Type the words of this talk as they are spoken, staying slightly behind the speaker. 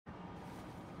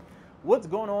What's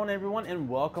going on, everyone, and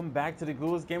welcome back to the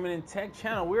Ghouls Gaming and Tech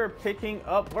channel. We're picking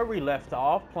up where we left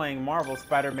off, playing Marvel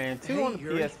Spider-Man 2 on the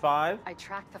PS5. I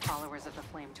tracked the followers of the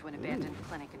Flame to an abandoned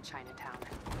clinic in Chinatown.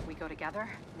 We go together,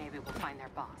 maybe we'll find their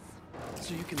boss.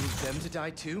 So you can leave them to die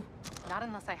too? Not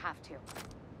unless I have to.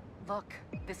 Look,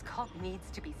 this cult needs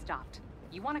to be stopped.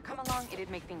 You want to come along, it'd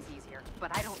make things easier,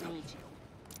 but I don't need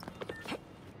you.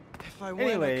 If I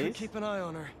win, I could keep an eye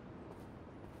on her.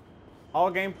 All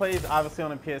gameplay is obviously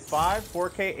on the PS5,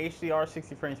 4K HDR,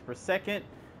 60 frames per second.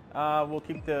 We'll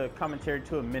keep the commentary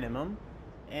to a minimum.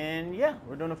 And yeah,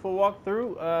 we're doing a full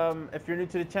walkthrough. If you're new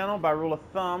to the channel, by rule of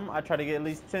thumb, I try to get at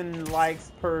least 10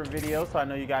 likes per video, so I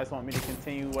know you guys want me to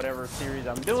continue whatever series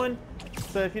I'm doing.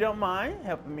 So if you don't mind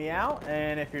helping me out,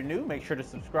 and if you're new, make sure to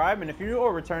subscribe. And if you're new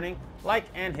or returning, like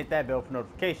and hit that bell for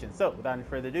notifications. So without any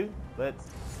further ado, let's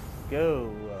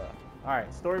go. All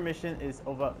right, story mission is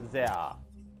over there.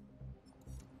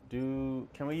 Can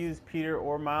we use Peter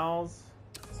or Miles?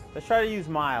 Let's try to use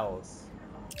Miles.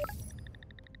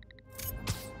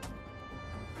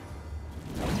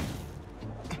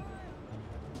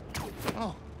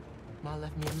 Oh, Ma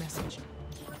left me a message.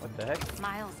 What the heck?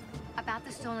 Miles, about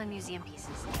the stolen museum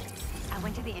pieces. I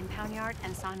went to the impound yard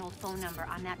and saw an old phone number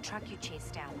on that truck you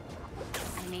chased down.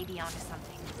 I may be onto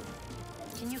something.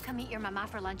 Can you come meet your mama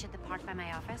for lunch at the park by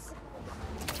my office?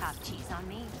 Chopped cheese on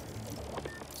me.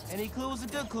 Any clue is a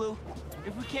good clue.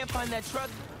 If we can't find that truck,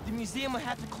 the museum will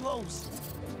have to close.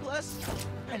 Plus,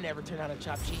 I never turn out a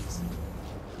chopped cheese.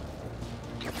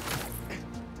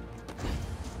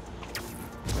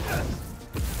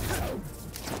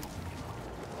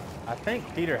 I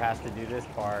think Peter has to do this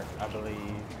part, I believe.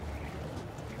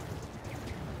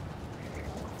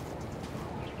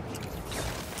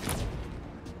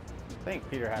 I think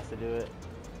Peter has to do it.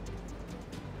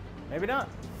 Maybe not.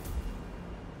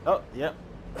 Oh, yep.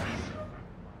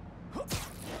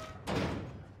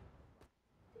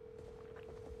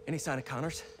 Any sign of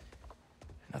Connors?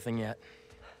 Nothing yet.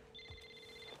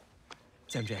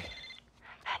 It's MJ.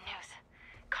 Bad news.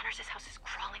 Connors' house is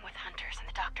crawling with hunters and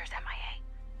the doctor's MIA.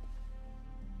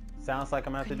 Sounds like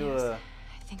I'm gonna have to do I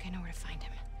think I know where to find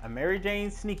him. a Mary Jane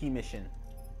sneaky mission.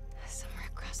 Somewhere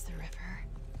across the river.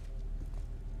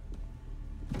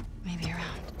 Maybe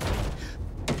around.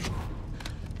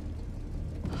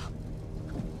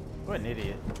 What an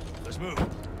idiot. Let's move.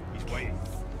 He's waiting.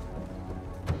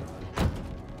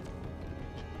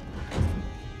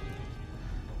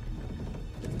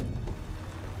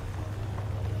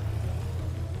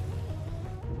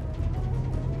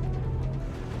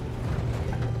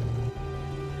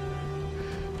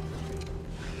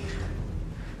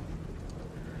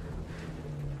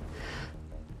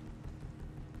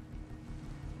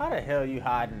 How the hell you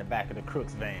hide in the back of the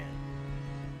Crook's van?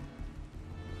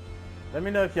 Let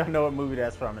me know if y'all know what movie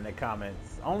that's from in the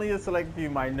comments. Only a select few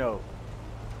might know.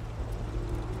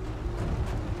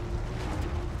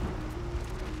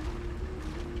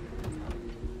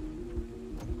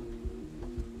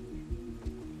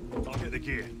 I'll get the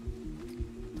gear.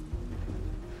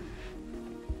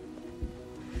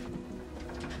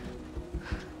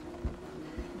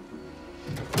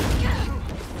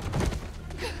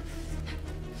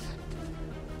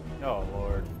 Oh,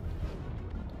 Lord.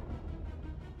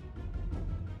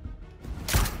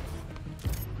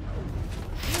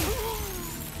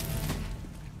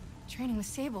 Training with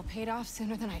Sable paid off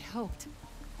sooner than I'd hoped.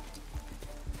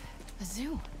 A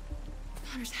zoo.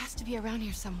 Connors has to be around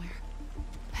here somewhere.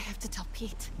 I have to tell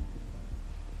Pete.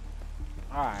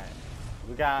 Alright.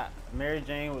 We got Mary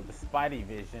Jane with the Spidey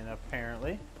vision,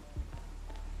 apparently.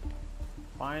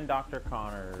 Find Dr.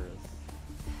 Connors.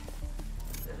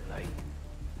 Like,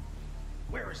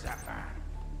 where is that van?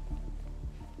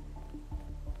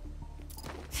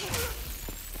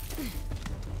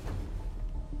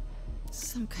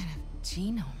 Some kind of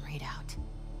genome readout.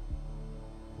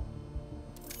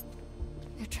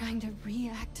 They're trying to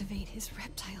reactivate his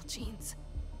reptile genes.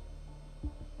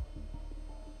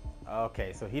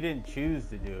 Okay, so he didn't choose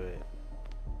to do it.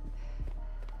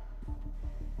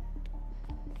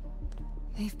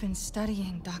 They've been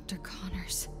studying Dr.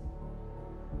 Connors.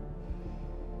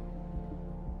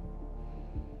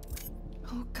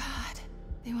 Oh God,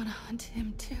 they want to hunt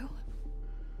him too?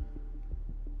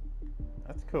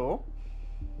 That's cool.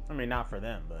 I mean, not for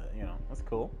them, but, you know, that's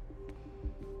cool.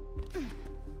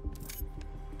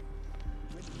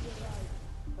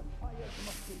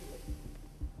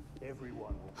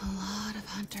 Everyone. A lot of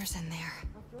hunters in there.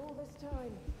 After all this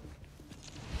time.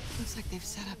 Looks like they've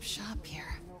set up shop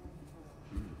here.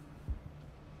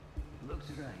 Looks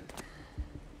right.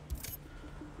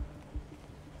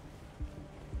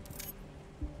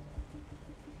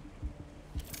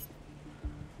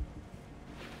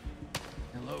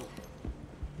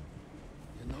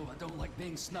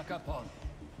 being snuck up on.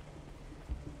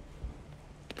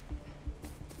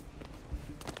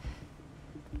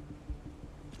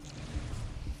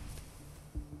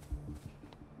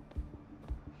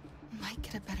 Might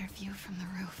get a better view from the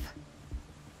roof.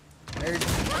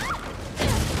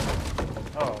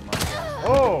 Oh my god.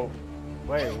 Oh!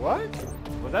 Wait, what?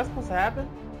 Was that supposed to happen?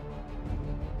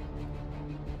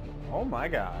 Oh my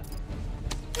god.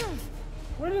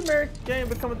 When did Mary Jane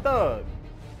become a thug?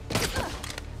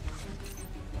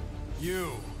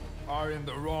 You are in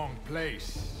the wrong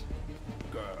place,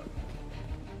 girl.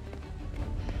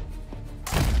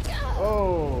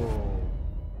 Oh.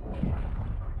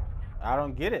 I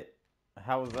don't get it.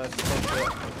 How was that supposed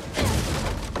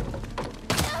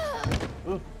to...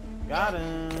 Ooh, got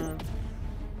him.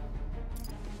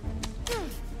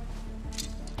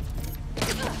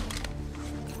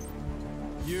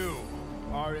 You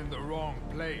are in the wrong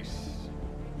place,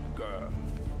 girl.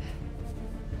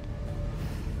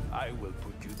 I will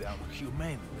put you down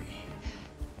humanely.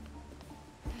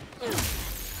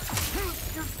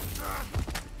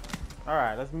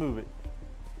 Alright, let's move it.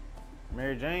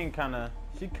 Mary Jane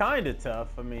she kinda tough.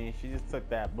 I mean, she just took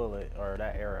that bullet, or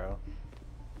that arrow.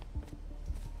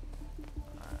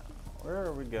 Where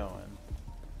are we going?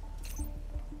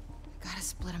 Gotta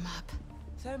split him up.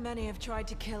 So many have tried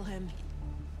to kill him.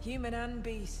 Human and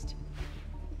beast.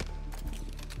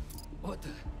 What the?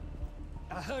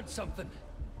 I heard something.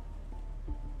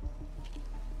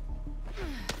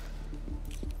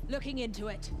 Looking into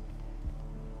it.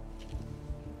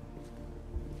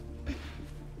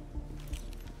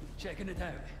 Checking it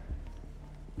out.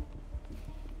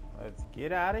 Let's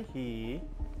get out of here.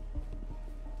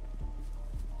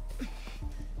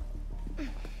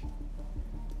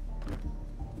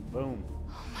 Boom.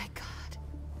 Oh my god.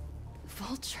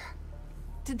 Vulture.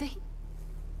 Did they...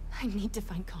 I need to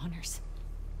find Connors.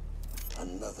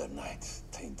 Another night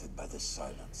tainted by the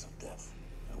silence of death.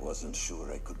 I wasn't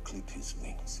sure I could clip his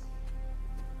wings.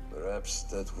 Perhaps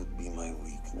that would be my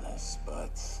weakness,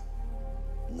 but...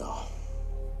 no.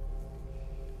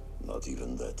 Not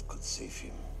even that could save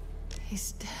him.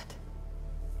 He's dead.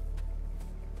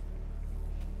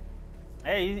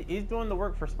 Hey, he's doing the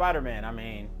work for Spiderman. I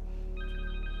mean,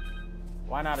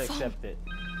 why not accept it?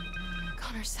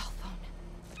 Connor's cell phone.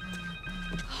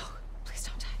 Oh, please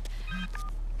don't die.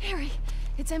 Harry,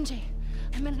 it's MJ.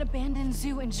 I'm at an abandoned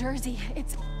zoo in Jersey.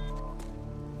 It's...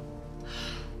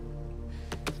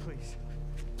 Please,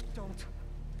 don't.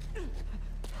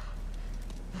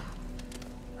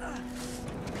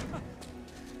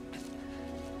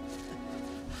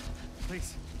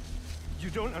 Please, you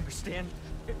don't understand.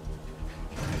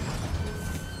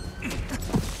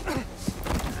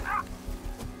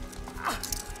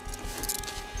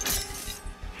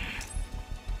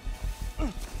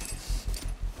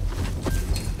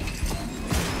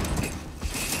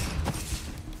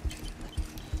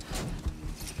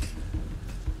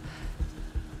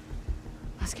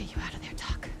 Let's get you out of there,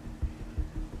 Doc.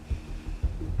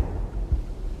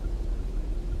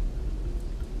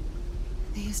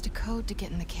 They used a code to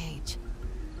get in the cage.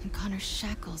 And Connor's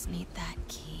shackles need that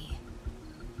key.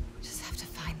 Just have to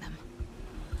find them.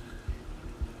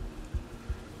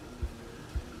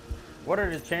 What are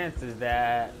the chances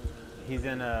that he's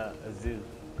in a zoo?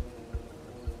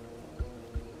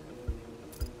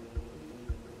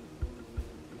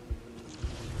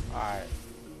 Alright.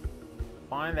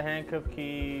 Find the handcuff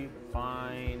key,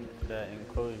 find the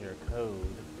enclosure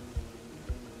code.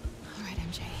 Alright,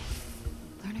 MJ.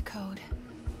 Learn a code.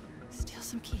 Steal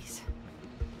some keys.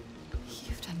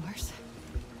 You've done worse.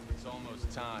 It's almost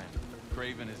time.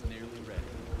 Kraven is nearly ready.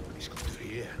 It's good to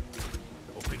hear.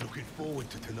 I've been looking forward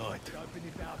to tonight.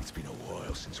 It's been a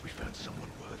while since we found someone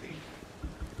worthy.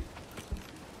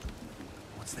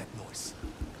 What's that noise?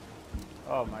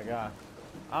 Oh my god.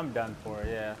 I'm done for,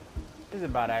 yeah. This is a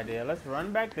bad idea. Let's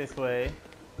run back this way.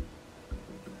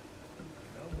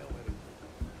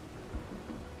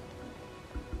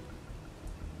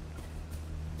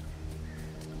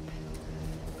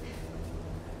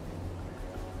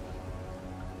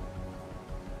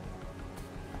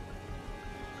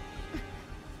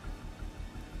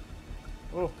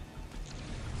 Oh.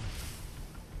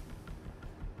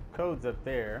 Code's up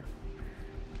there.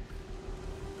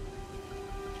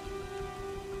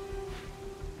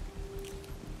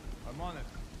 I'm on it.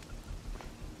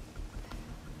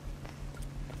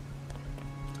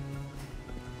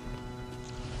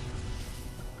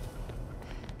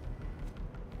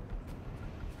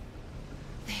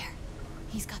 There.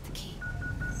 He's got the key.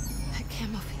 That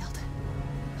camo field.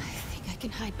 I think I can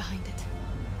hide behind it.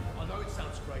 I know it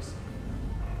sounds crazy.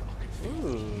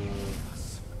 Ooh.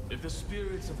 If the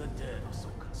spirits of the dead are so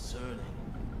concerning,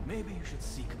 maybe you should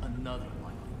seek another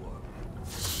likely world.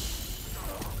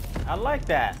 I like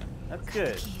that. That's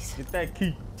good. Keys. Get that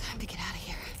key. Time to get out of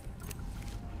here.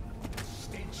 The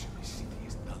stench of the city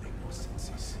is dulling your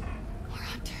senses. More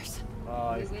hunters.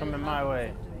 Oh, he's coming my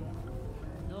way.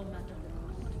 No matter the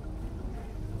cost.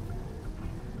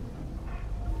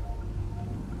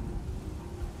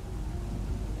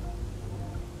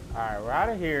 Alright, we're out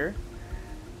of here.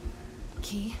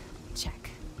 Key,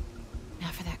 check. Now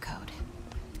for that code.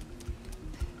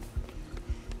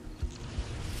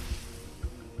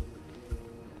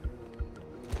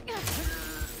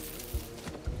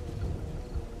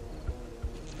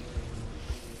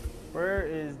 Where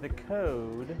is the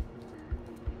code?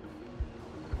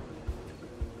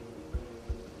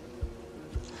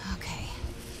 Okay,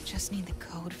 just need the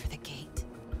code for the gate.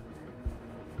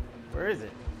 Where is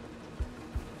it?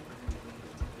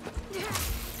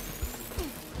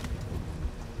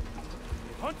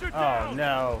 Hunter Oh down!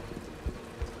 no.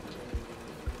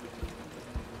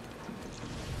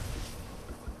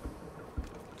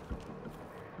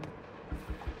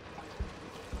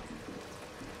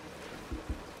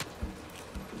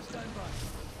 Stand by.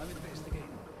 I'm investigating.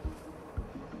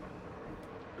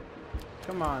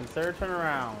 Come on, sir, turn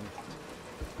around.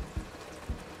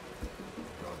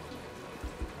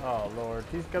 Oh Lord,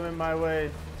 he's coming my way.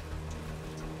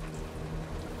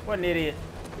 What an idiot.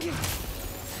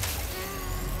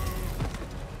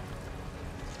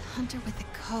 Hunter with the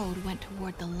code went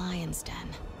toward the lion's den.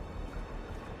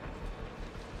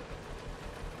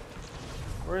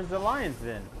 Where's the lion's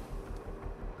den?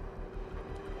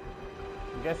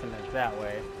 I'm guessing it's that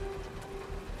way.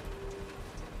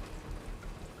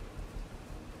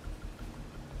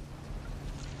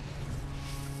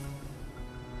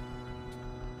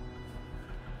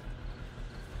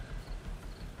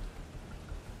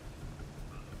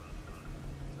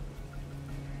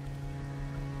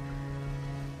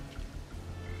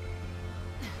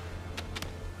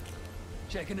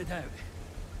 Checking it out.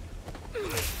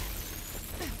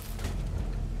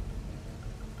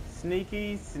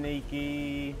 Sneaky,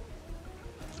 sneaky.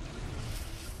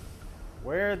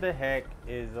 Where the heck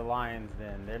is the lion's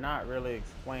den? They're not really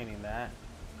explaining that.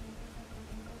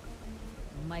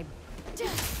 My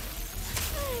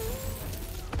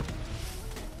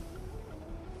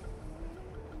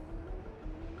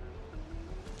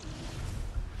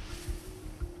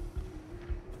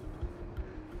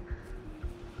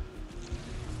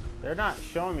They're not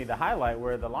showing me the highlight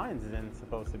where the lion's den is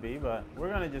supposed to be, but we're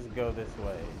gonna just go this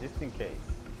way, just in case.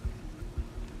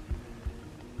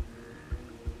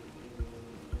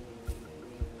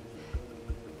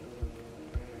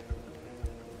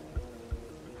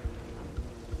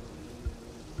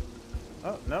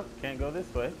 Oh, nope, can't go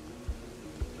this way.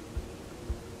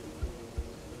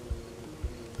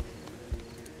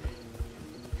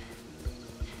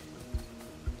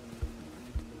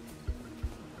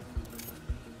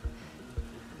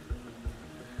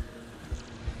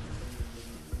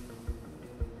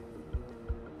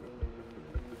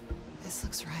 This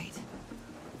looks right.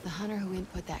 The hunter who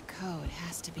input that code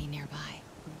has to be nearby.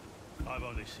 I've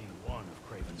only seen one of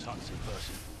Kraven's hunts in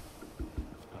person.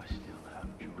 I still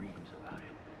have dreams about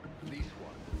it. This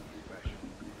one is special.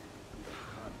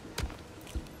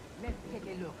 let's take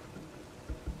a look.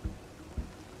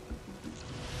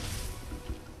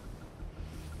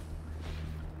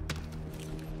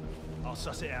 I'll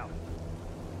suss it out.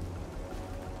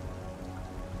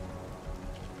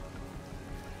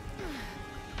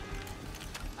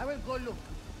 I will go look.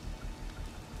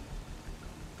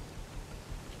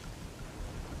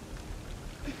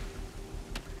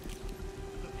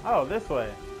 Oh, this way.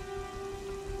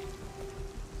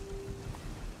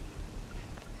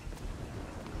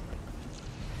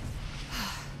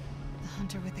 The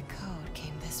hunter with the code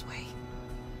came this way.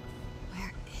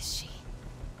 Where is she?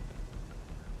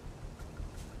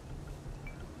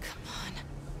 Come on.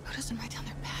 Who doesn't write down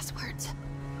their passwords?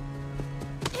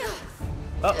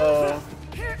 Uh-oh.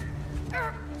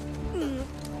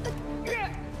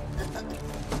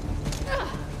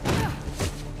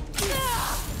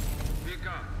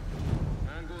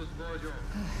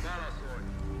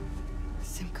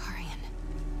 Simkarian.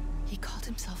 He called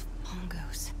himself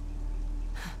Mongoose.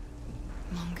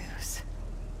 Mongoose.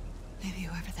 Maybe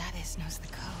whoever that is knows the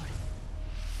code.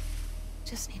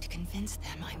 Just need to convince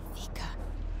them I'm Vika.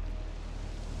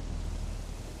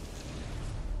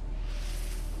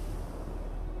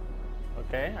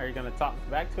 Okay, are you gonna talk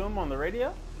back to him on the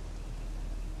radio?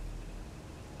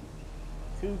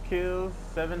 2 kills,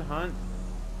 7 hunts,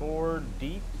 4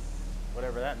 deeps,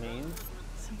 whatever that means.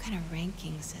 Some kind of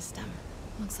ranking system.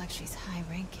 Looks like she's high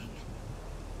ranking.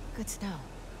 Good snow.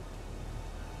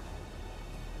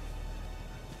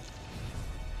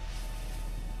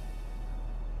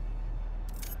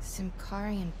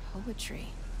 Simkarian poetry.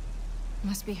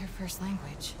 Must be her first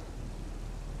language.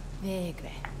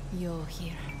 Vegre, yo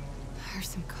here. Her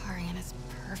Simkarian is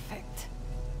perfect.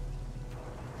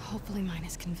 Hopefully mine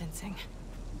is convincing.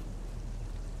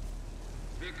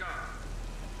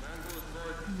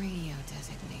 Radio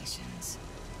designations.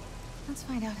 Let's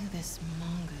find out who this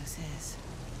mongoose is.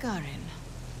 Garin,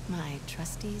 my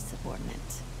trusty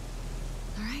subordinate.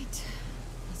 All right,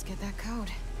 let's get that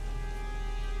code.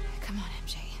 Come on,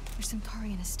 MJ. Your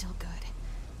Simkarian is still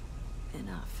good.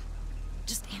 Enough.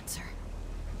 Just answer.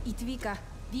 Itvika,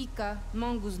 Vika,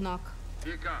 Monguznak.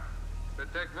 Vika,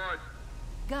 betek vagy.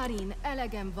 Garin,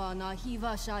 elegem van a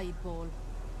hívásaidból.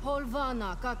 Hol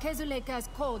vannak a kezülékhez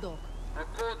kódok? A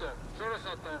kódok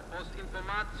sorozata az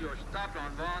információs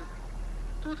táblán van.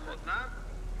 Tudhatnád?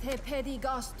 Te pedig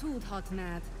azt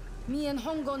tudhatnád. Milyen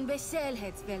hangon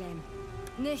beszélhetsz velem.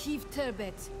 Ne hív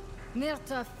többet, mert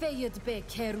a fejedbe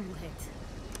kerülhet.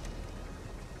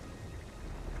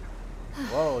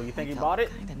 Whoa, you think he bought it?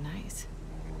 Kinda nice.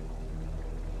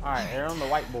 Alright, here on the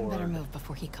whiteboard. Better move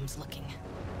before he comes looking.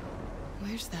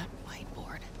 Where's that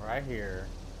whiteboard? Right here.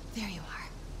 There you are.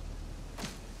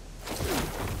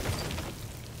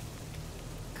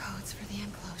 Codes for the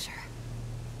enclosure.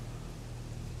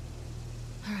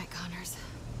 All right, Connors.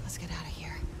 Let's get out of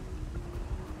here.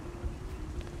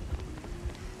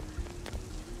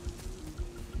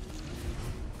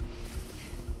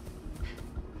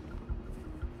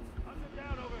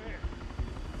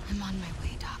 I'm on my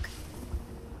way, Doc.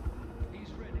 He's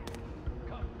ready.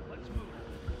 Come, let's move.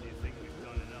 Do you think we've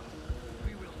done enough?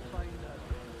 We will find out.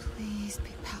 Please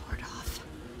be powered off.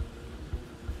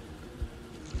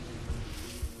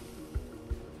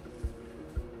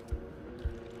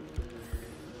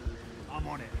 I'm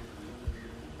on it.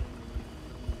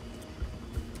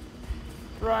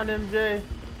 Run, MJ.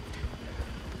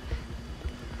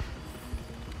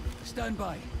 Stand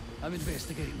by. I'm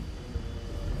investigating.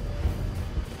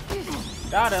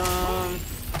 Got him.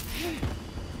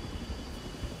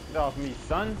 Get off me,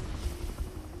 son.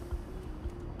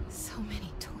 So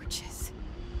many torches.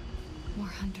 More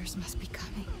hunters must be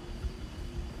coming.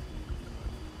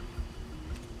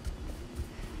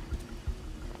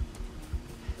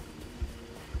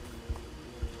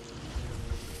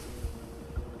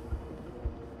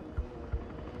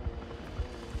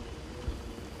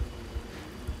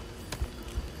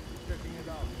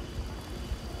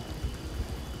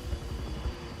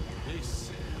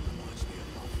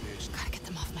 Gotta get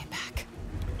them off my back.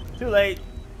 Too late.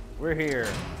 We're here.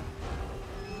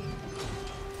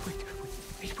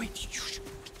 Wait.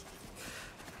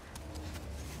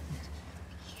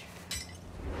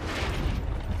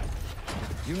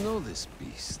 You know this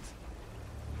beast.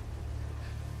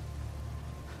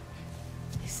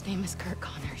 His name is Kurt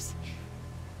Connors.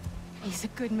 He's a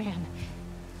good man.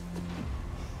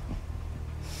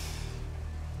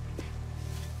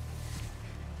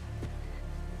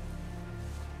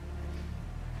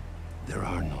 There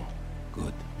are no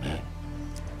good men.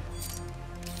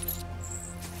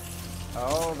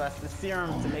 Oh, that's the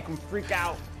serum to make him freak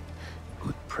out.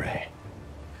 Good prey.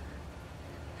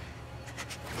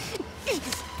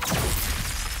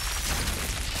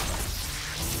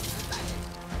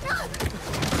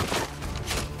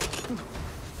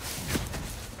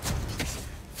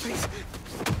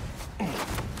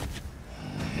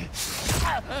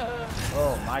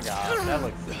 Oh my god, that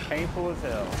looks painful as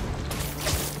hell.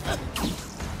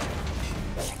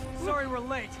 Sorry we're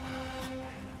late.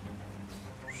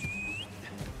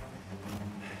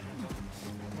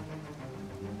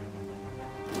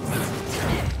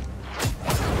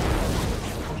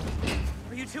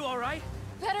 Are you two all right?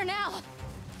 Better now.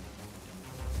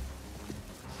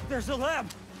 There's a lab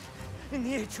in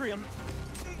the atrium.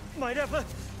 Might have a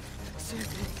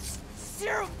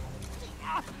serum.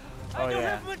 I don't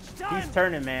have much time. He's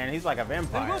turning, man. He's like a Then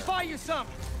vampire. we'll buy you some.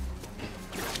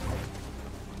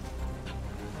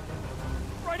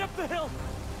 Right up the hill.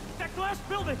 That glass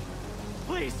building.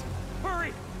 Please,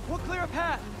 hurry. We'll clear a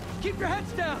path. Keep your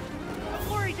heads down.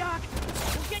 Don't worry, Doc.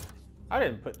 We'll get... I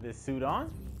didn't put this suit on.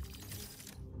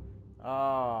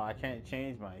 Oh, I can't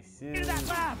change my suit. Into that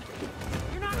lab.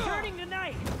 You're not turning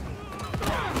tonight.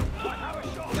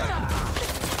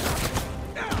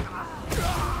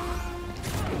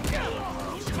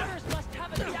 These hunters must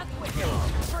have a death wish.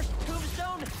 First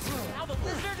tombstone, now the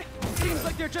lizard. Seems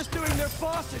like they're just doing their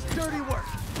boss's dirty work.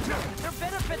 Their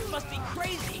benefits must be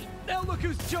crazy. Now look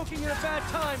who's joking at a bad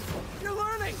time. You're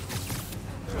learning.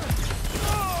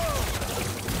 Oh!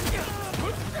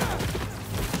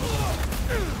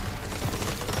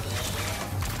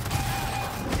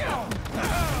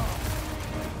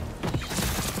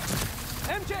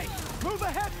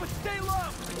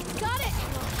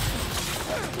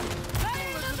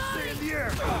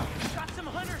 here! Got some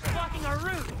hunters blocking our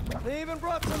route! They even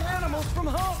brought some animals from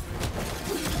home!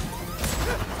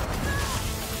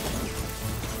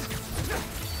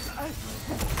 I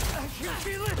can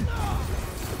feel it!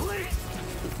 Please!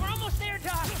 We're almost there,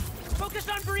 Doc! Focus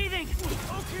on breathing!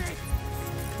 Okay!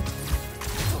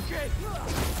 Okay!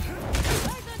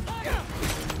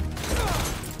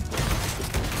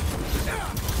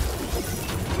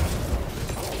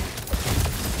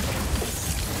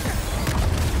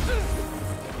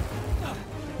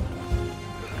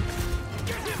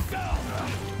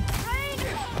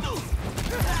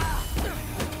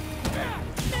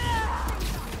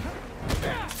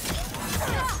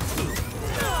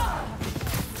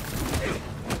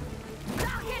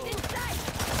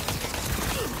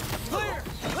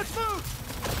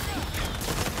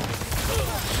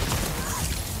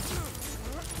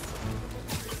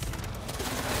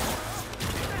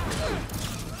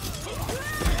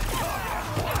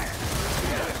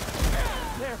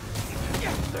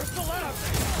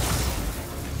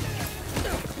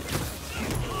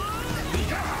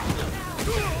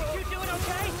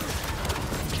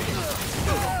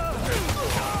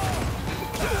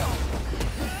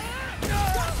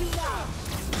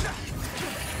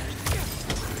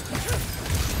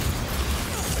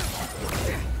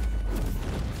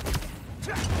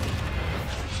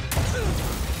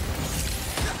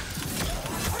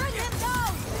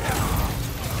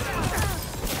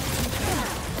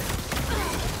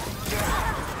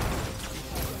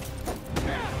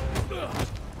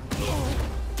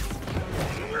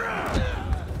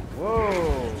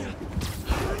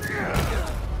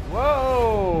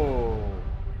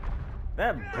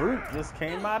 Just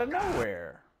came out of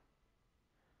nowhere.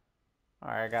 All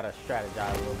right, I gotta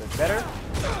strategize a little bit better.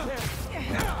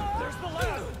 There's the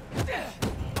lab.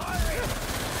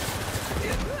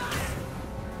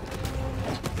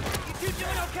 You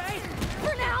doing okay?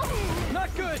 For now.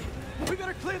 Not good. We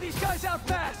better clear these guys out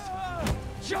fast.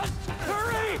 Just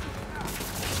hurry.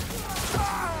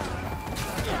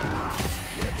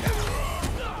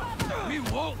 We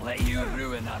won't let you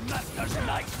ruin our master's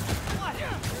night. What?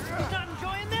 Not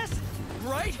enjoying this?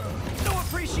 Right? No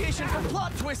appreciation for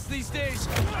plot twists these days.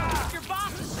 Your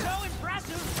boss is so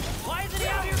impressive. Why isn't he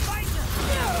out here fighting us?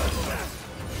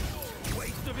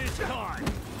 Waste of his time.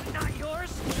 Not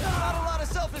yours? Not a lot of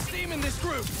self-esteem in this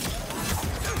group.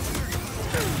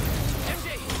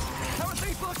 MJ, how are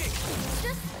things looking?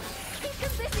 Just keep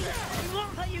them busy. We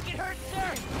won't let you get hurt,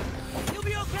 sir. You'll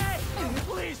be okay.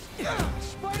 Please.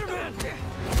 Spiderman!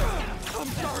 I'm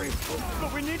sorry,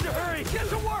 but we need to hurry. Get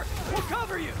to work. We'll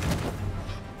cover you.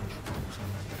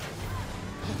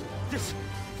 This,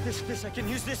 I can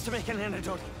use this to make an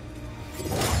antidote.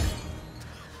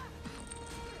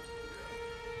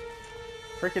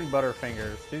 Freaking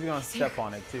Butterfingers. He's gonna step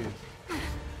on it too.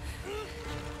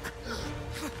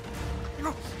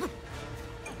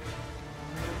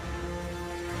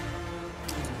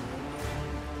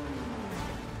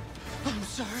 I'm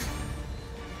sorry.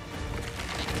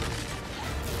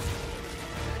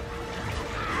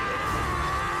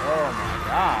 Oh my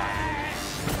god.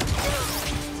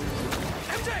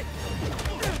 MJ!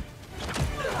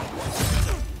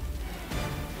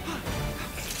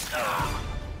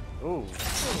 Ooh.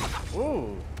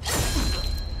 Ooh.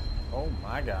 Oh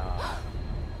my god.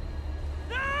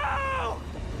 No!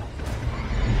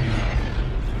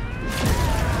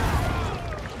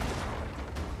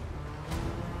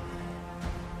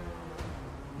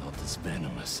 Not as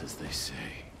venomous as they say.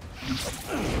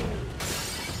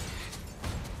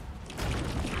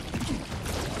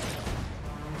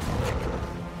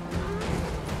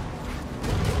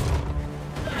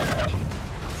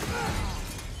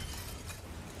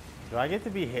 Do I get to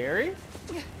be Harry?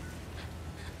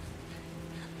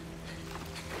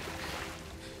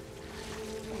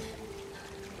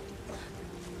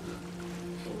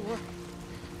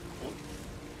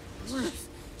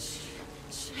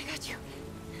 I got you.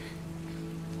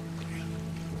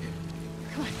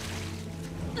 Come on.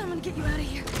 I'm gonna get you out of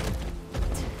here.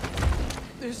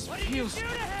 This feels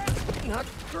not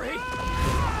great.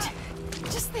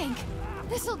 Just think.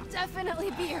 This'll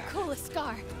definitely be your coolest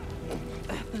scar.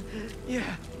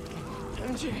 Yeah.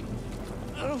 MJ,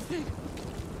 I don't think...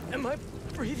 Am I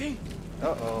breathing?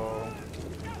 Uh-oh.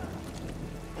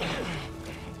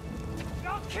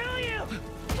 I'll kill you!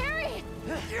 Harry!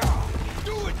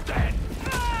 Do it then!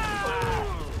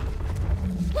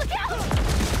 Look out!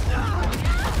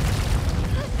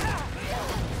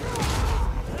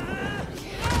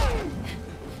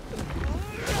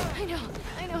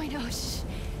 I know. Shh.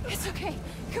 It's okay.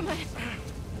 Come on.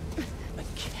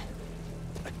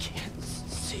 I can't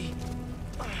see.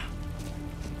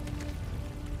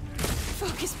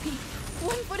 Focus, Pete.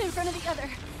 One foot in front of the other.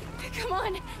 Come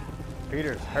on.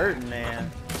 Peter's hurting, man.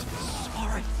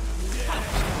 Sorry.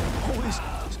 Always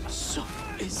so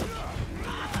busy.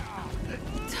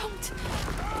 Don't.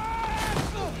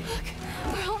 Look,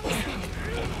 we're almost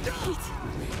there. Pete,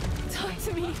 talk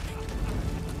to me.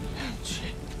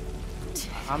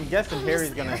 I'm guessing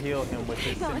Harry's gonna heal him with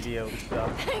his symbiote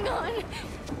stuff. Hang on.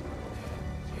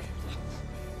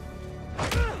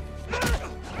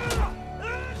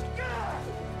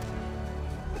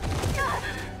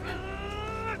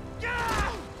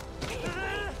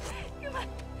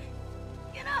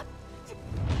 Get up.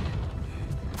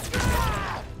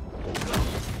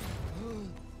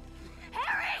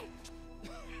 Harry!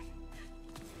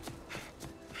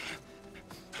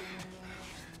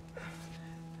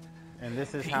 And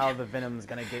this is how the Venom's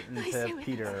gonna get into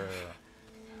Peter.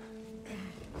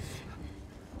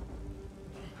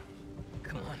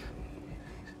 Come on.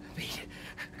 Pete,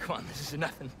 come on, this is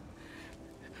nothing.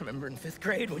 Remember in 5th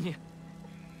grade when you...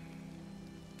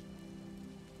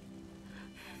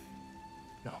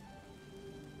 No.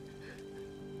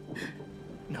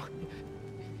 No.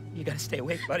 You gotta stay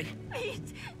awake, buddy.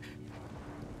 Pete!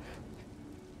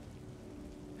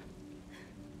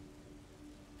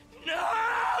 No!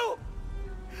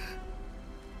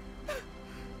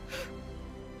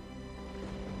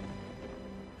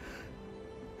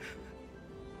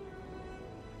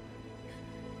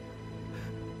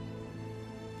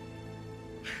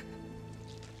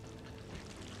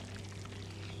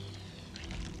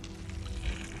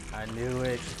 I knew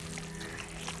it.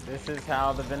 This is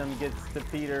how the Venom gets to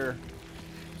Peter.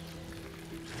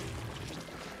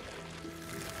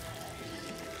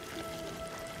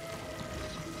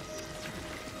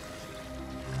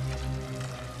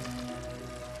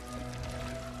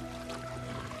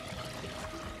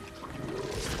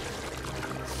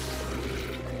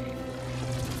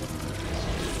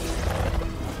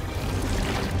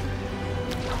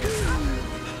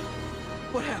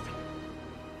 What happened?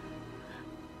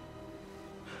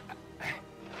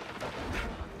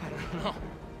 I don't know.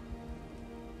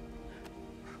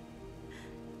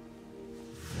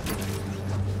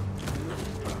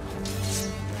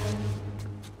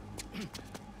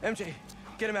 MJ,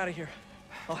 get him out of here.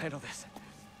 I'll handle this.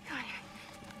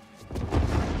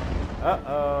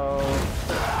 Uh-oh.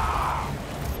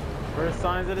 First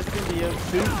signs of the symbiote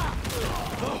suit.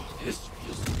 Oh, this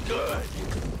feels good.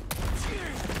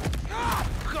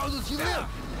 How does he live?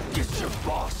 Guess your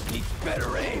boss needs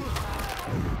better aim.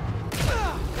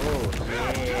 Oh,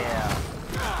 yeah.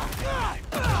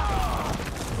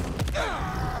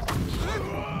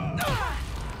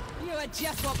 You are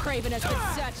just what Kraven has been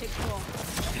searching for.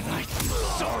 And I feel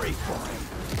sorry for him.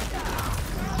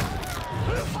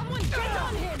 Someone get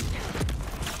on him!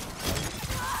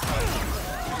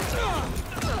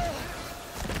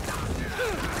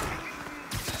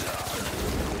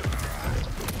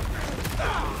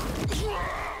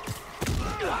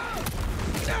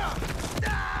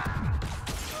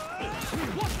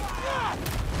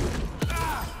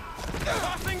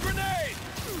 Tossing grenade!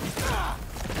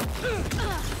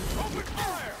 Open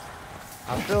fire!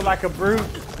 I feel like a brute.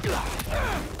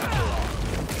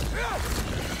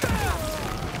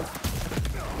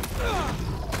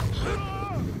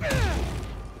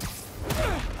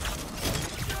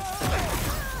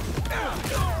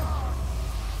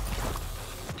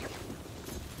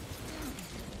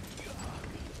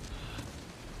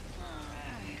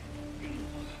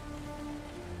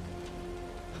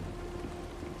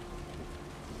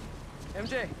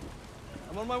 MJ,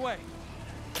 I'm on my way.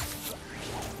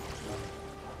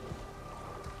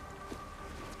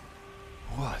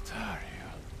 What are you?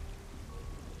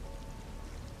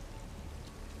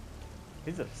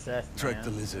 He's obsessed, Track man.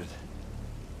 the lizard.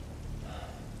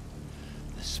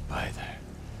 The spider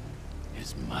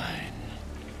is mine.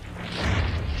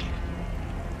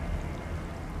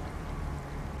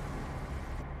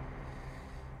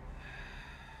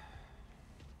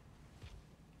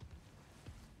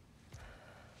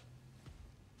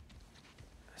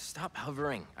 Stop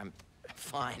hovering. I'm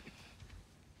fine.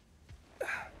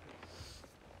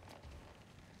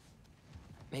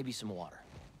 Maybe some water.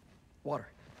 Water.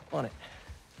 On it.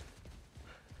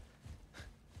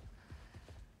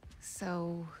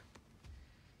 So...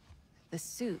 the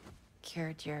suit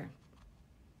cured your...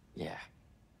 Yeah.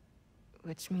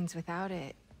 Which means without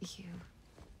it, you...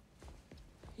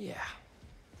 Yeah.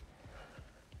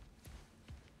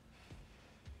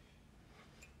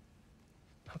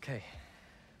 Okay.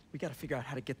 We gotta figure out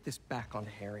how to get this back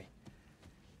onto Harry.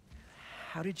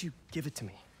 How did you give it to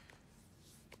me?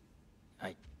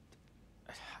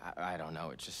 I don't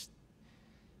know. It just...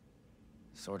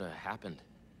 sorta happened.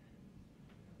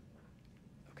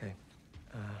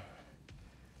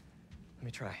 Let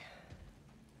me try.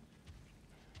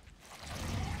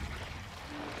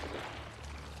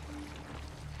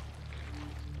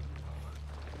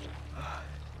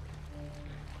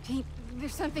 Pete,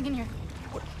 there's something in here.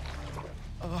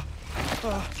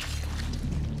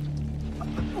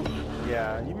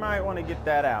 Yeah, you might want to get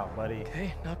that out, buddy.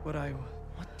 Okay, not what I...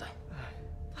 What the...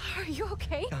 Are you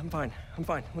okay? I'm fine. I'm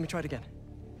fine. Let me try it again.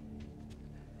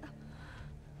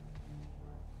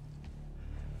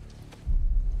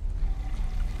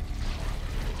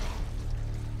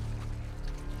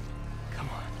 Come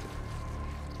on.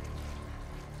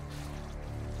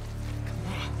 Come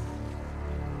on.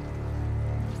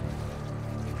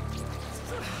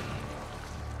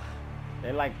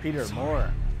 They like Peter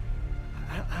more.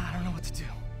 I don't know what to do.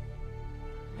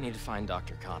 I need to find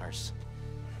Dr. Connors.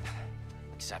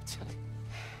 Except...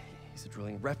 He's a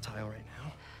drilling reptile right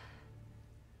now.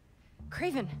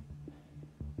 Kraven.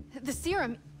 The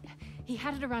serum. He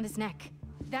had it around his neck.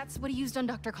 That's what he used on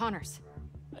Dr. Connors.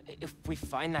 If we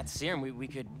find that serum, we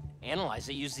could analyze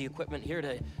it, use the equipment here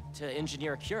to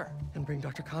engineer a cure. And bring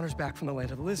Dr. Connors back from the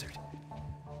land of the lizard.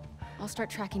 I'll start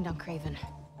tracking down Kraven.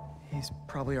 He's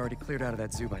probably already cleared out of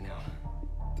that zoo by now.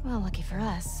 Well, lucky for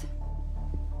us.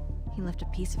 He left a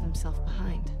piece of himself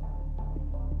behind.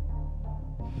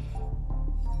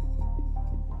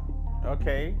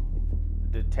 Okay.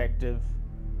 Detective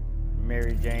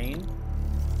Mary Jane.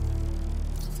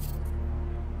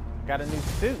 Got a new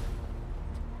suit.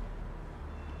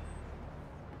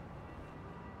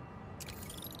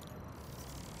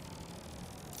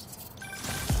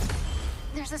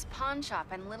 There's this pawn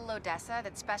shop in Little Odessa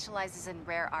that specializes in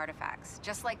rare artifacts,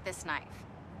 just like this knife.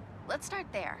 Let's start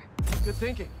there. Good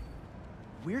thinking.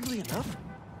 Weirdly enough,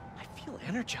 I feel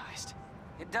energized.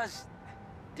 It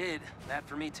did that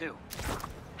for me too.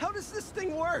 How does this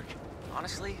thing work?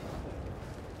 Honestly,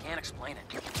 can't explain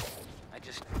it. I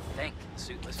just think the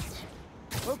suit listens.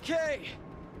 Okay,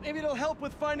 maybe it'll help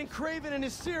with finding Kraven and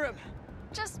his serum.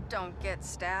 Just don't get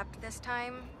stabbed this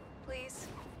time, please.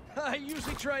 I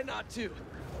usually try not to.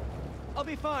 I'll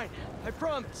be fine, I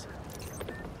promise.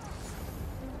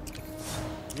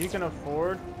 You can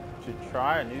afford to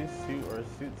try a new suit or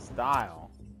suit style.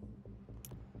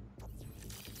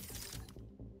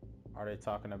 Are they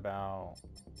talking about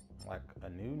like a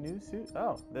new suit?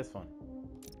 Oh, this one.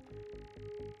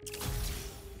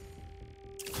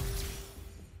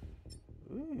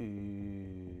 Ooh.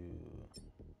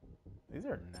 These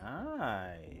are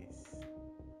nice.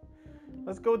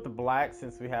 Let's go with the black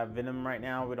since we have Venom right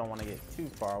now. We don't want to get too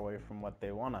far away from what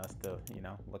they want us to, you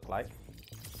know, look like.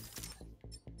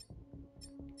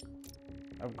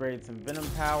 Upgrade some Venom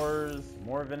powers,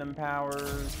 more Venom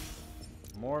powers,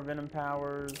 more Venom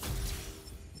powers.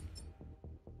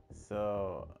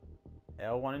 So,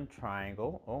 L1 and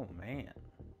triangle. Oh man.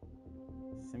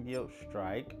 Symbiote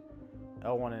strike.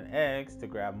 L1 and X to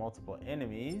grab multiple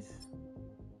enemies.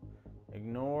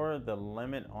 Ignore the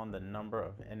limit on the number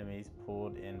of enemies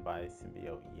pulled in by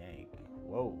symbiote yank.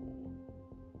 Whoa.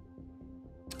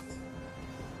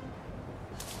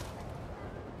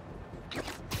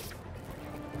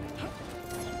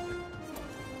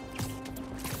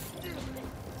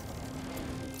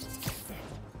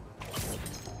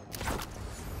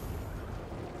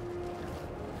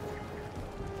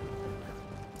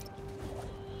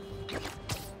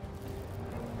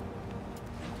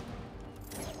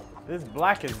 This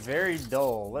black is very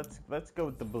dull. Let's go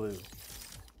with the blue.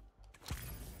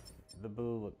 The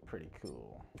blue looked pretty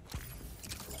cool.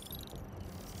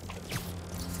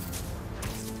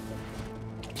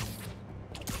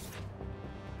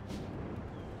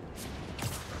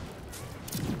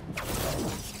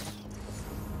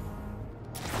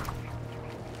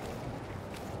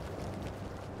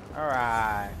 All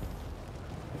right.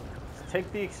 Let's take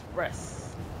the express.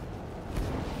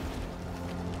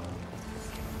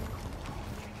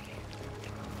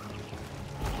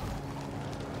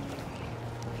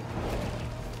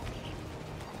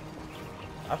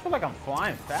 I feel like I'm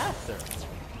flying faster.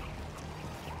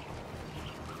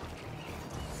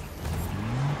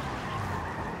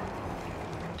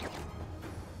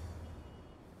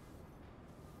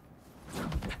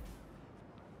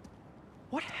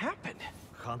 What happened?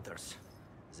 Hunters.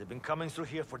 They've been coming through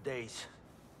here for days.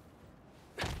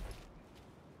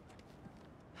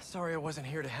 Sorry I wasn't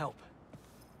here to help.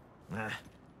 Nah.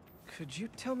 Could you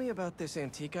tell me about this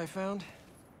antique I found?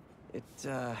 It,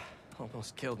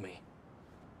 almost killed me.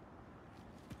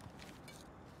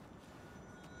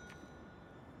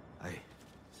 I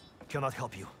cannot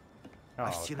help you.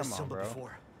 I've seen this symbol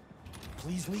before.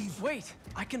 Please leave. Wait!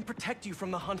 I can protect you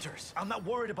from the hunters. I'm not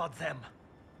worried about them.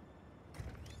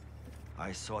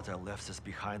 I thought I left this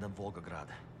behind in Volgograd.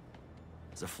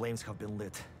 The flames have been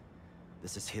lit.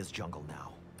 This is his jungle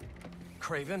now.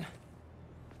 Kraven?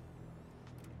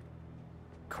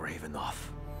 Kraven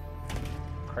off.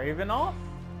 Kraven off?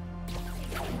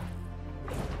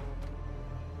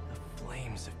 The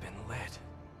flames have been lit.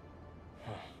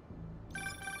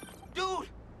 Dude!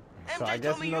 So I MJ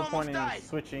guess told me there's you no point almost in died.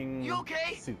 switching You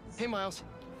okay? suits. Hey, Miles.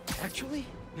 Actually,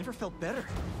 never felt better.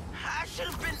 I should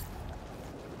have been...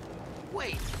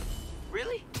 Wait,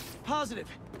 really? Positive.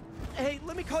 Hey,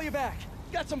 let me call you back.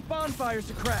 Got some bonfires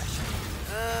to crash.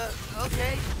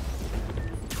 Okay.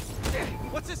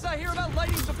 What's this I hear about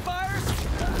lighting some fires?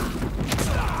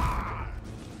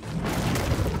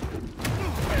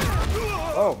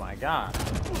 Oh my god.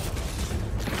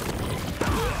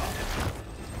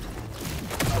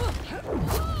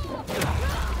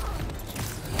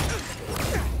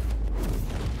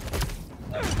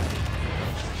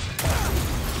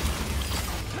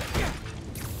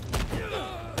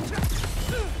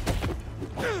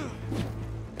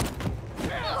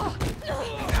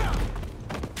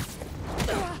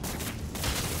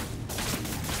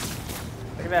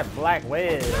 Look at that black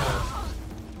wedge.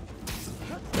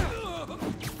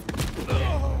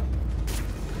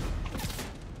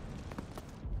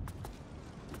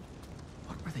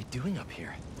 What were they doing up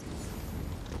here?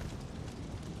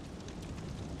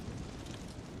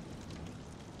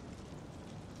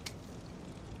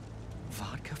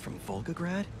 Vodka from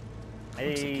Volgograd? Hey.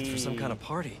 Looks like it's for some kind of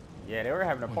party. Yeah, they were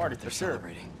having a party for They're sure.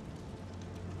 celebrating.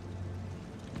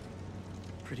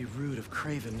 Pretty rude of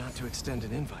Kraven not to extend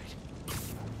an invite.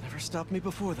 Never stopped me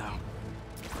before, though.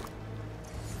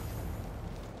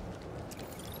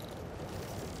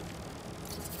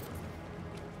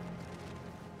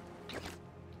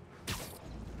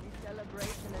 This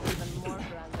celebration is even more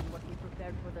grand than what we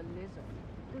prepared for the lizard.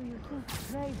 Do you think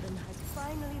Kraven has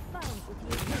finally found what he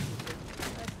is looking for?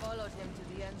 I followed him to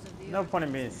the ends of the No earth. point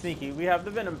in being sneaky. We have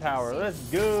the Venom power. Let's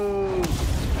go.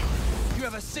 You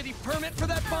have a city permit for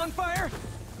that bonfire?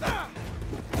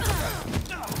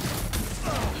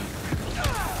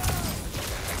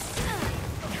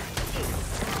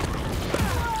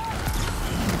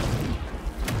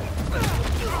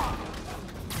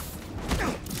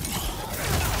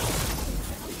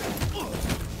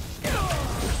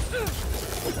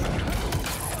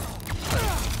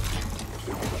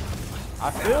 I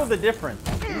feel the difference.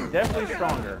 He's definitely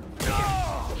stronger.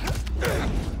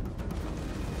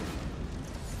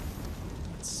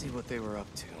 Let's see what they were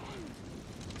up to.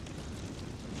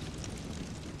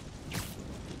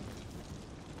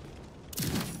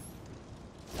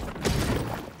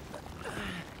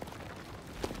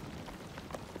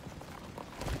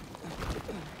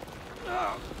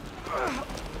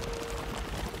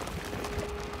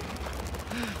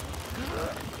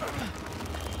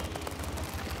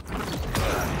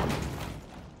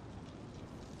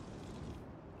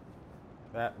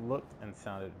 That looked and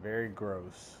sounded very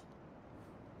gross.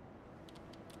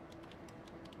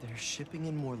 They're shipping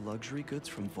in more luxury goods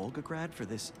from Volgograd for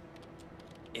this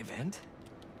event?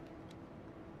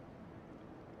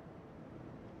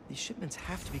 These shipments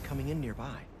have to be coming in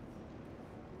nearby.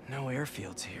 No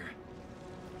airfields here.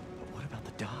 But what about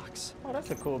the docks? Oh,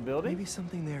 that's a cool building. Maybe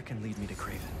something there can lead me to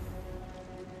Kraven.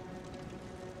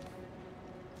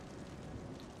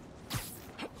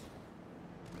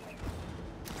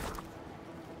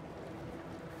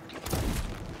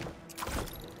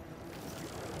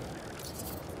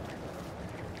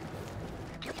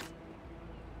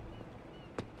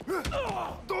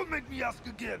 Don't make me ask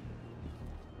again.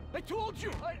 I told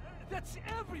you! That's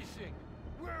everything!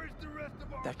 Where is the rest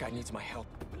of our... That guy needs my help.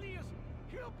 Please,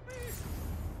 help me!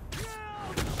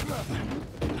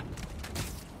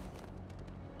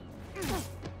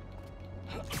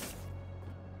 Help!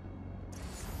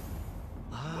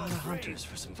 Lot of hunters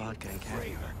for some vodka and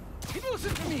caviar.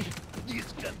 Listen to me!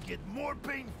 This can get more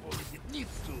painful if it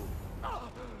needs to.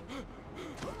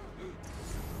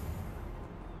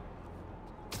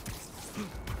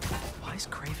 Why is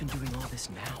Kraven doing all this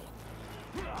now?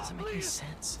 Doesn't make any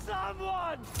sense.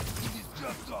 Someone! It is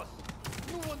just us.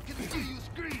 No one can hear you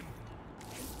scream.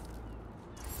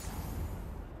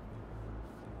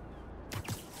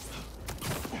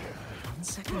 1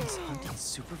 second he's hunting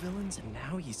supervillains, and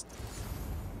now he's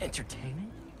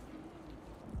entertaining?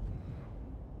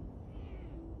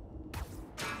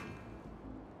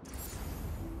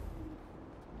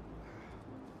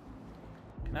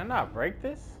 Can I not break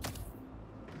this?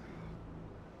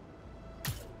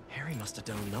 Harry must have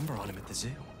done a number on him at the zoo.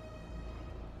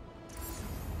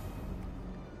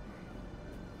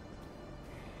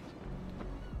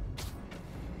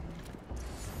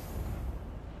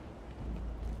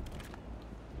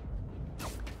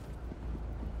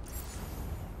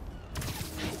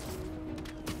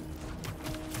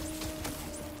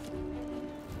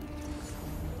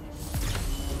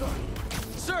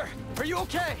 you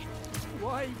okay?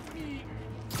 Why me?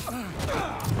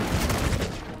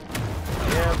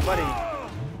 Yeah, buddy.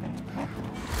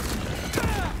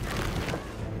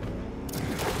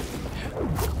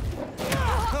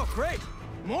 Oh, great!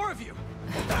 More of you!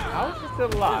 How is he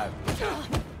still alive?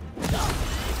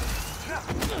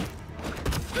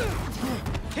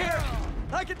 Here!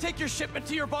 I can take your shipment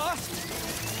to your boss!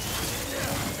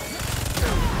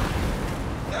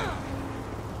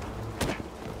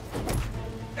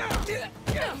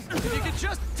 If you could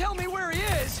just tell me where he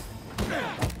is!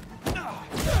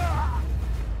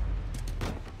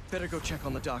 Better go check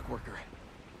on the dock worker.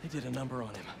 They did a number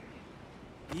on him.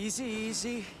 Easy,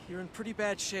 easy. You're in pretty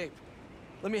bad shape.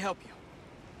 Let me help you.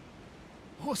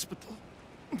 Hospital,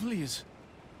 please.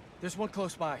 There's one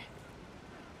close by.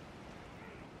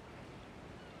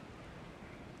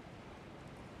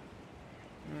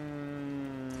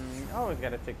 Always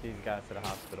gotta take these guys to the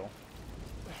hospital.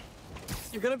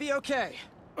 You're gonna be okay.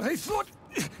 I thought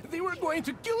they were going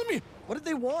to kill me. What did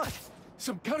they want?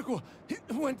 Some cargo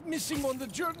went missing on the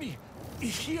journey.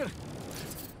 Here.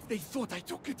 They thought I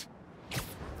took it.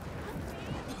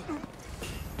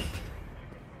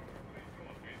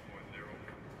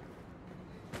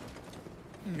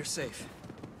 You're safe.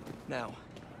 Now,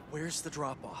 where's the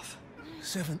drop-off?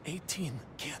 718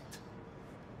 Kent.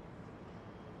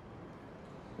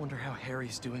 Wonder how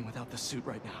Harry's doing without the suit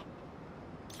right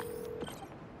now.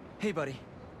 Hey, buddy.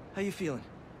 How you feeling?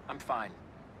 I'm fine.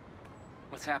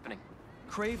 What's happening?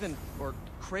 Kraven, or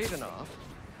Kravenov,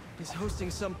 is hosting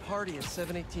some party at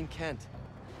 718 Kent.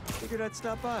 Figured I'd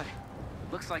stop by.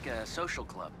 Looks like a social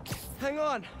club. Hang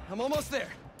on, I'm almost there.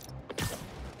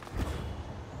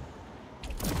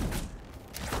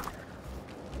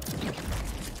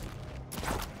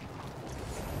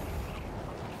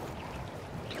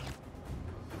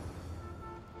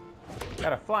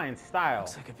 Got a flying style.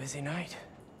 Looks like a busy night.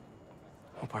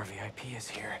 Hope our VIP is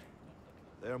here.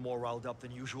 They're more riled up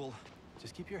than usual.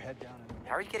 Just keep your head down.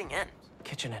 How are you getting in?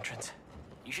 Kitchen entrance.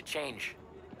 You should change.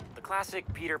 The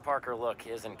classic Peter Parker look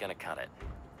isn't gonna cut it.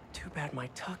 Too bad my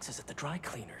tux is at the dry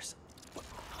cleaners.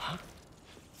 Huh?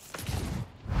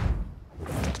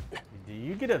 Do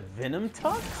you get a Venom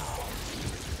tux?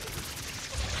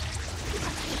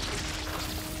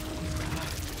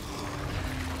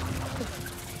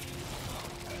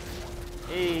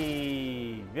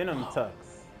 Hey, Venom tux.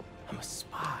 I'm a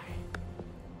spy.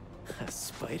 A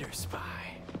spider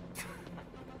spy.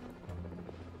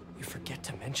 You forget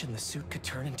to mention the suit could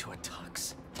turn into a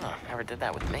tux. Oh, never did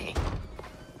that with me.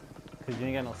 Cause you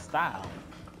ain't got no style.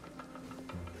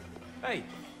 Hey,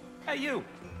 hey you!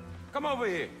 Come over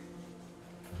here.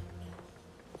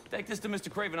 Take this to Mr.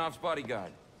 Kravenov's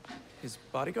bodyguard. His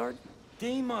bodyguard?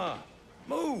 Dima,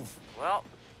 move! Well,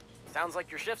 sounds like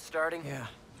your shift's starting. Yeah.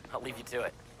 I'll leave you to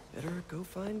it. Better go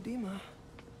find Dima.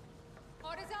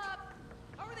 Orders up!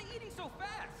 How are they eating so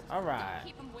fast? All right.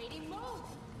 Keep them waiting, move!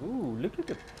 Ooh, look at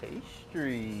the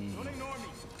pastry. Don't ignore me.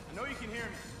 I know you can hear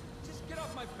me. Just get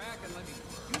off my back and let me.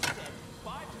 You said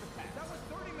 5 to the pack. That was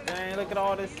 30 minutes. Dang, look at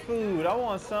all this food. I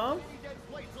want some.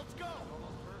 Let's go.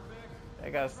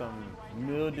 They got some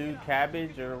mildew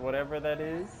cabbage or whatever that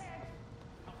is.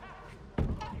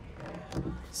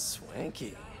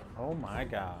 Swanky. Oh my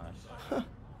gosh. Huh.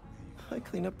 I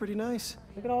clean up pretty nice.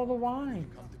 Look at all the wine.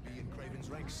 Come to be in Kraven's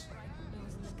ranks.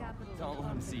 Don't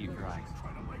let him see you cry.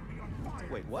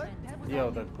 Wait, what? Yo,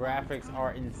 the graphics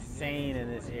are insane in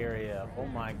this area. Oh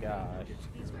my gosh.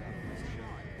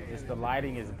 Just the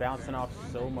lighting is bouncing off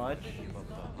so much.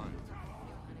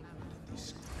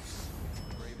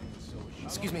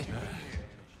 Excuse me.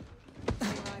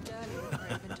 Arrived early,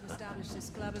 Kraven, to establish this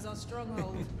club as our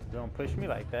stronghold. Don't push me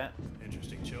like that.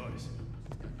 Interesting choice.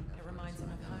 It reminds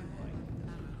him of home.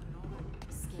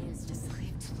 Scales just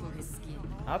slipped through his skin.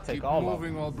 I'll take Keep all of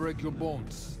moving, them. I'll break your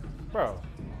bones. Bro.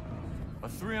 A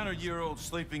 300-year-old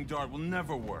sleeping dart will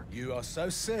never work. You are so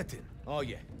certain, are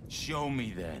you? Show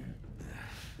me then.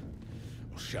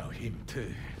 I'll show him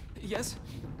too. Yes?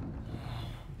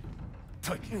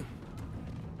 Take him.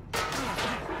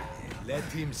 Let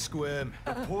him squirm.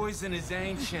 The poison is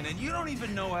ancient, and you don't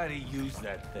even know how to use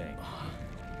that thing.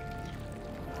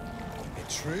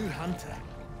 A true hunter.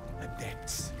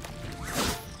 Adepts.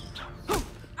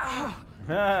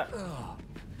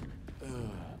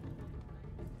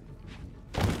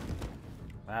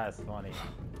 That's funny.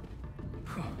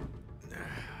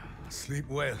 Sleep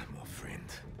well, my friend.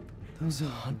 Those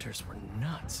hunters were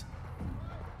nuts.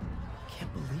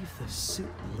 Can't believe the suit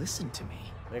listened to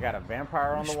me. They got a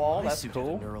vampire on the wall. That's Suit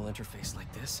cool. had a neural interface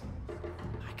like this.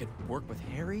 I could work with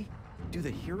Harry, do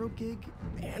the hero gig,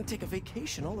 and take a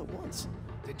vacation all at once.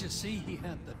 Did you see he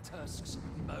had the tusks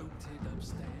mounted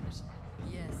upstairs?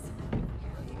 Yes.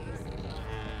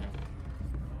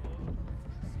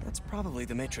 That's probably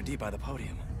the maitre d' by the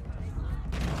podium.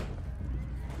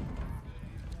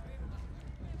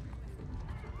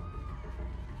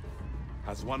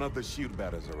 Has one of the shield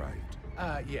bearers arrived?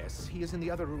 Yes. He is in the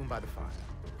other room by the fire.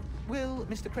 Will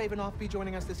Mr. Kravenoff be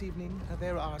joining us this evening?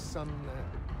 There are some,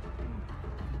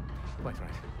 Quite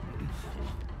right.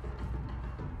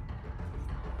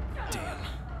 Damn,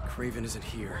 Kraven isn't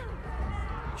here.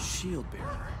 Shield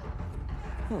bearer.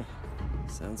 Huh.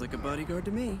 Sounds like a bodyguard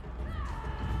to me.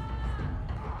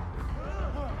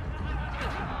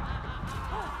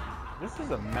 This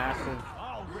is a massive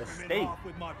estate.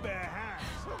 With my bare hands.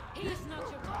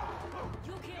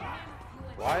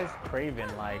 Why is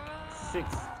Kraven like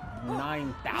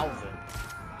 9,000?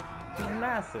 He's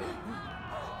massive.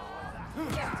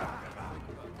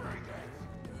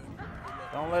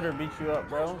 Don't let her beat you up,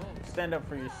 bro. Stand up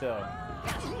for yourself.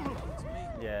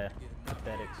 Yeah,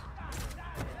 pathetic.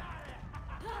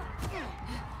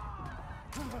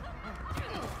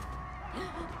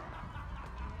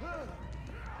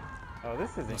 Oh,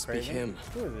 this isn't Must be Kraven. him.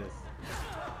 Who is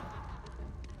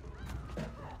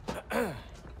this?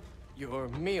 Your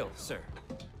meal, sir.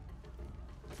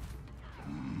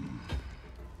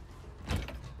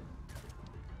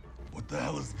 What the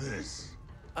hell is this?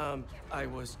 I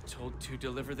was told to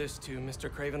deliver this to Mr.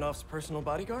 Kravenoff's personal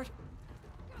bodyguard.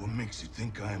 What makes you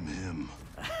think I'm him?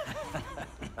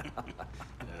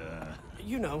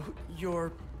 You know,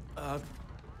 you're,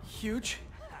 huge.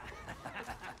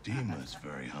 Dima's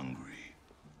very hungry.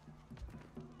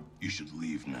 You should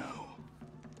leave now.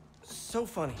 So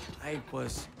funny. I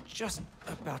was just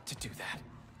about to do that.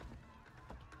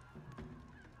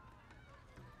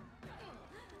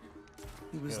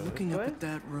 He was looking up at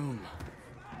that room.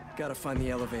 Gotta find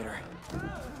the elevator.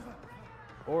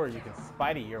 Or you can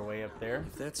Spidey your way up there.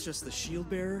 If that's just the shield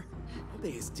bearer, how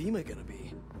big is Dima gonna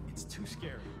be? It's too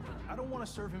scary. I don't want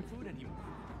to serve him food anymore.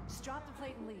 Just drop the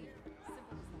plate and leave.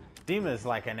 Dima's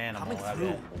like an animal. Coming I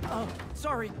through. bet. Oh,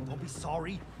 sorry. Don't be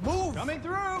sorry. Move! Coming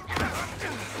through!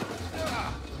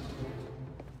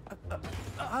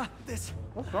 This.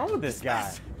 What's wrong with this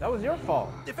guy? That was your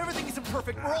fault. If everything isn't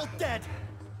perfect, we're all dead.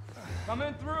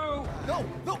 Coming through! No,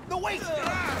 wait!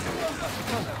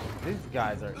 These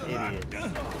guys are idiots.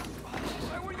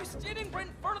 Why were you standing right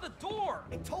in front of the door?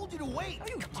 I told you to wait. No,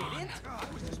 you didn't. I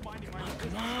was just minding my own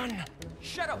business. Come on.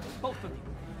 Shut up, both of you.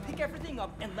 Pick everything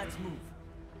up and let's move.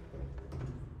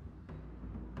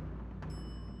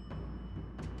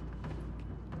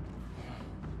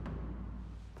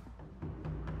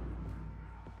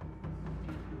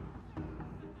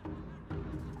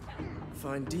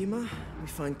 Find Dima, we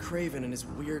find Kraven and his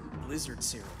weird blizzard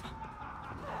serum.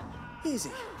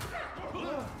 Easy.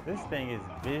 This thing is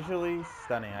visually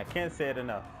stunning. I can't say it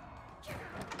enough.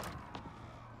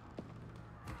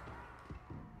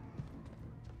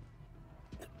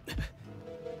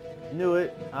 Knew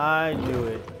it. I knew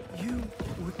it. You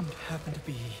wouldn't happen to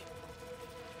be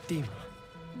Dima.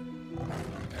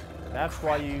 That's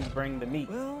why you bring the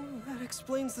meat. Well, that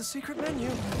explains the secret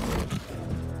menu.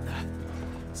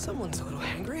 Someone's a little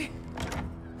hangry.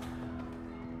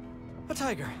 A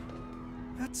tiger.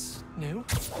 That's new.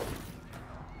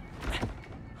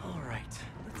 All right,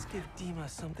 let's give Dima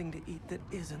something to eat that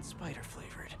isn't spider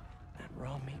flavored. That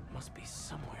raw meat must be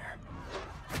somewhere.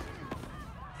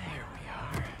 There we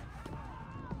are.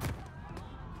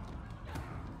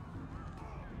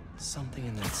 Something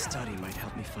in that study might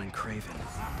help me find Kraven.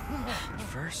 But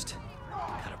first,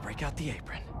 gotta break out the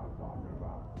apron.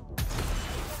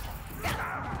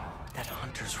 That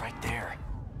hunter's right there.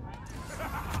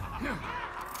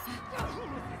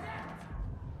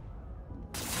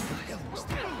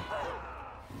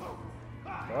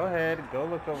 Go ahead, go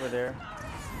look over there.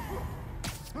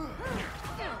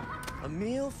 A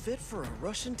meal fit for a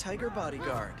Russian tiger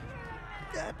bodyguard.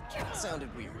 That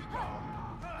sounded weird.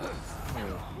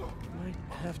 Might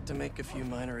have to make a few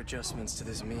minor adjustments to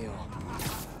this meal.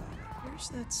 Where's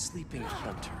that sleeping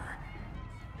hunter?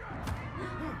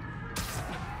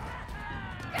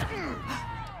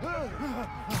 A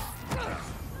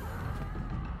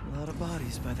lot of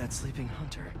bodies by that sleeping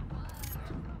hunter.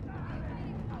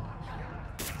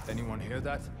 Anyone hear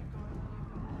that?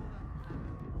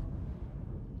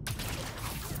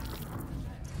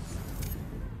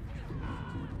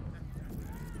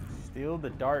 Steal the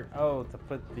dart. Oh, to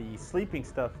put the sleeping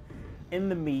stuff in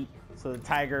the meat so the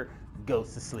tiger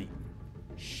goes to sleep.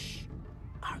 Shh.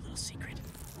 Our little secret.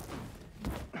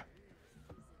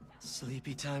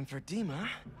 Sleepy time for Dima.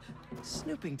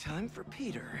 Snooping time for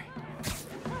Peter.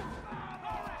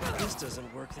 If this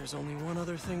doesn't work, there's only one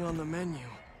other thing on the menu.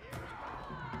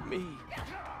 Me.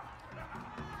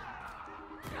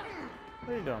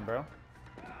 What are you doing, bro?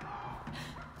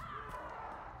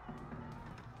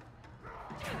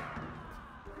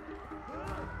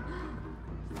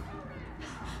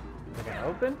 Is it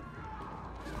open?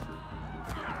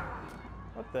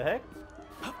 What the heck?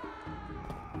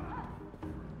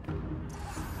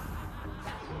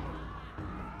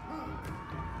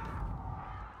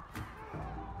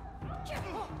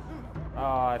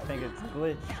 Oh, I think it's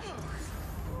glitched.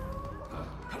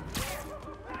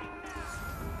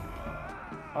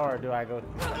 Or do I go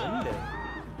through the window?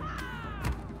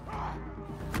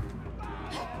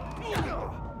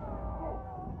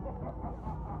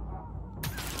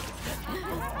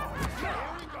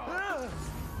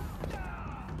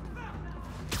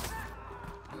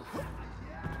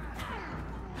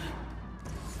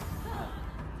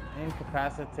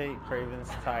 Incapacitate Kraven's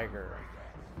tiger.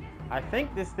 I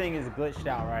think this thing is glitched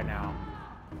out right now.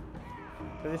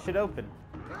 But it should open.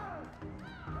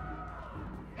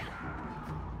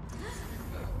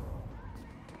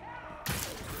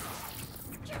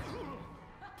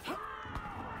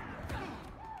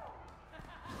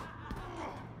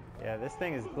 Yeah, this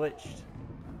thing is glitched.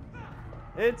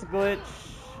 It's glitched.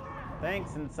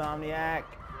 Thanks, Insomniac.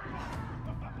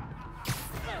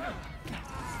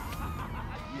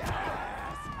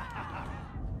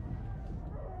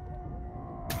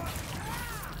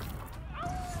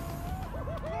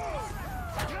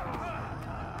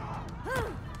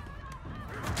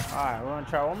 Alright, we're gonna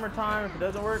try one more time. If it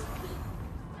doesn't work,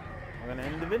 we're gonna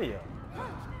end the video.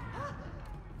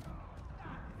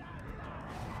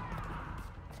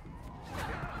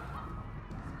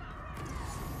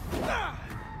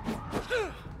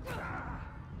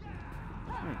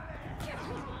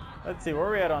 Let's see, where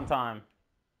are we at on time?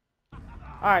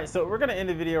 Alright, so we're gonna end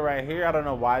the video right here. I don't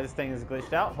know why this thing is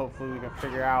glitched out. Hopefully we can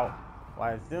figure out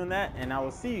why it's doing that. And I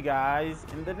will see you guys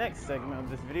in the next segment of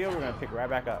this video. We're gonna pick right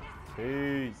back up.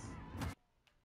 Peace.